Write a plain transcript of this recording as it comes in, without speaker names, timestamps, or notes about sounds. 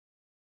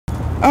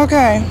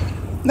Okay,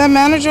 that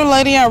manager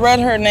lady, I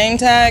read her name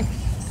tag.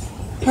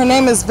 Her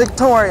name is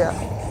Victoria.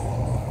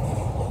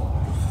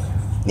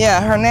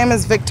 Yeah, her name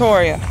is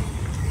Victoria.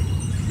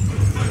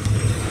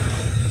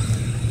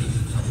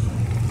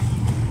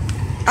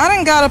 I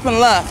done got up and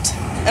left,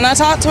 and I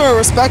talked to her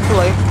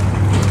respectfully.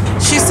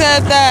 She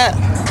said that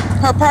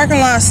her parking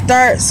lot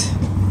starts.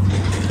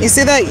 You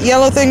see that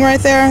yellow thing right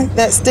there?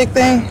 That stick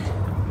thing?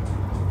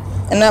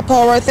 And that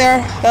pole right there?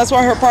 That's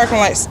where her parking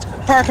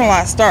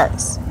lot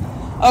starts.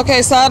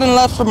 Okay, so I done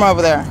left from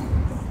over there.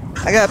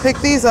 I gotta pick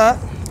these up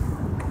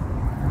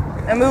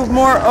and move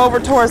more over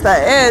towards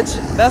that edge.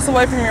 That's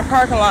away from your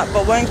parking lot.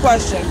 But one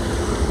question,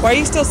 why are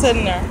you still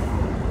sitting there?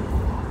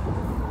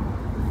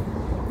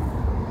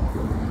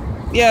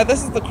 Yeah,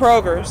 this is the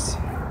Kroger's.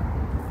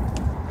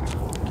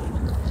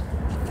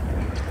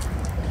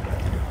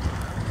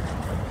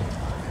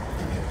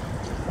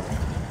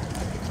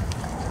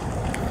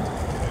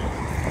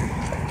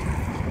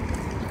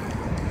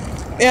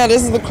 Yeah,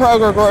 this is the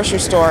Kroger grocery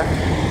store.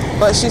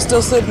 But she's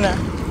still sitting there.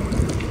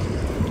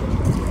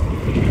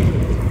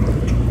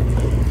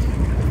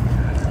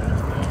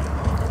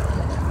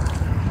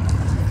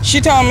 She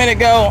told me to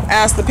go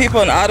ask the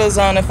people in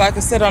AutoZone if I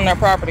could sit on their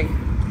property.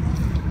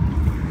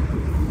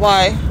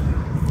 Why?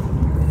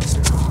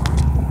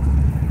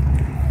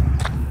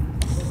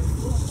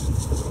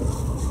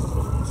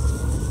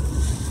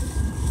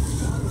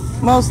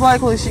 Most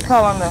likely she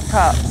calling the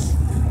cops.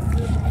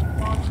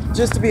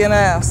 Just to be an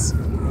ass.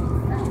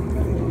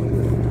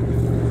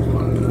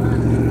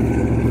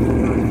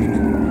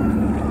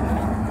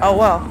 Oh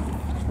well.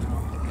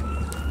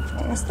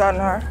 I'm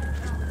starting her.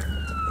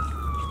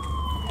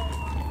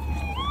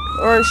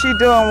 Or is she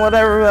doing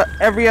whatever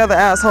every other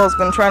asshole's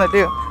been trying to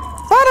do?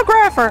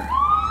 Photograph her.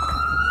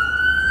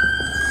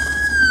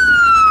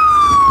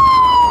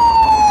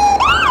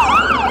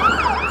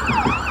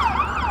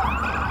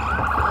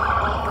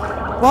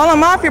 Well,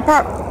 I'm off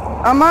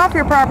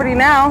your property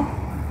now.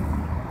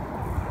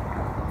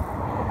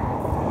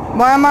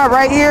 Why am I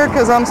right here?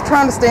 Because I'm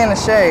trying to stay in the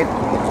shade.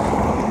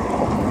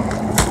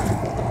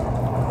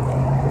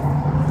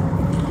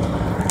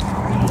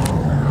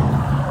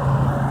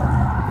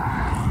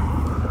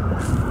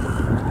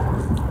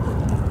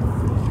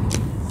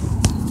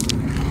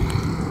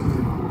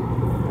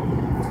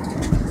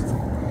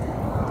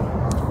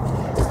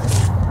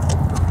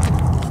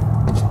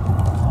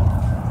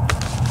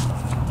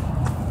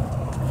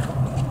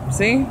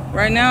 See,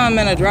 right now I'm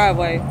in a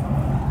driveway.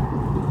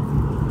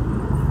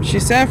 She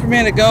said for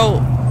me to go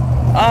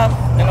up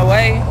and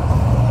away.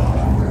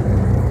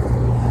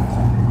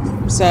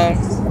 So,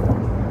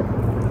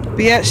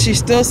 but yet she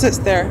still sits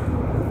there.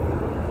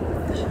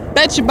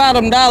 Bet you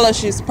bottom dollar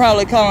she's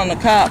probably calling the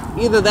cop.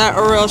 Either that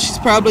or else she's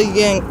probably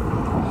being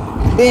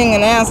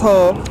an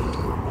asshole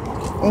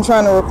and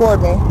trying to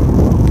record me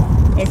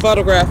and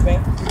photograph me.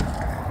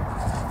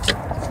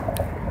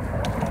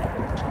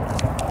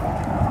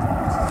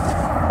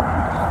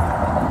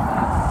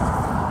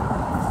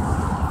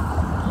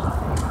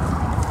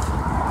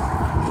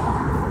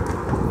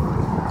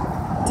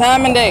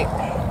 Time and date.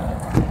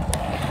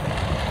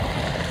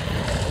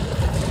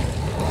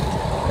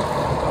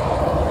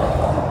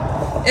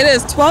 It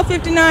is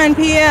 12:59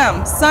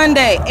 p.m.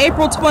 Sunday,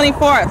 April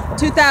 24th,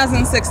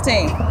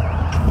 2016.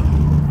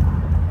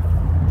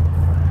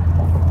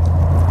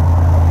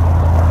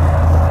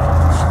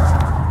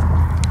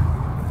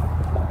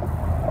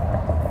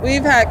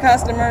 We've had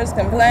customers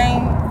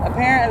complain.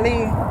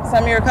 Apparently,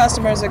 some of your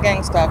customers are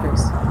gang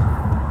stalkers.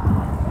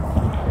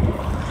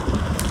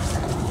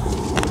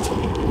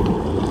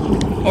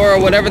 Or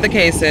whatever the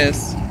case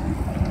is.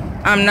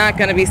 I'm not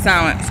going to be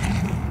silenced.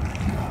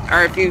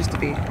 I refuse to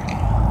be.